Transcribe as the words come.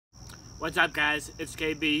What's up, guys? It's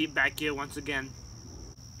KB back here once again.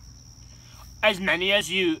 As many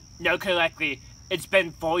as you know correctly, it's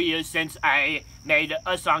been 4 years since I made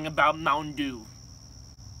a song about Mountain Dew.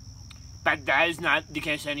 But that is not the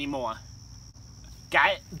case anymore.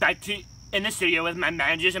 Got back in the studio with my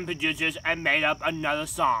managers and producers and made up another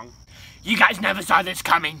song. You guys never saw this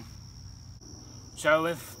coming. So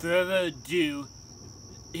with further ado,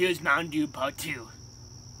 here's Mountain Dew Part 2.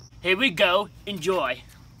 Here we go, enjoy.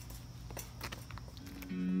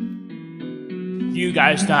 You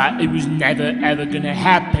guys thought it was never ever gonna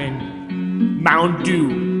happen. Mountain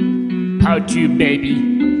Dew Part 2, baby.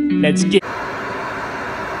 Let's get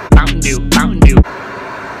Mountain Dew Part 2,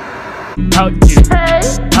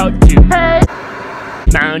 Part 2.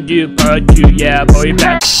 Mountain Dew Part 2, yeah, boy,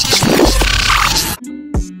 back.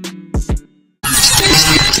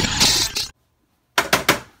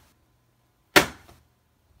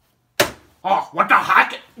 Oh, what the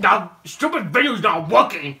heck? The stupid video's not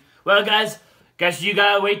working. Well, guys, guess you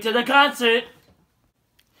gotta wait till the concert.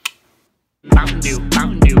 Mountain Dew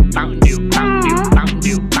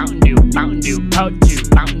Part 2.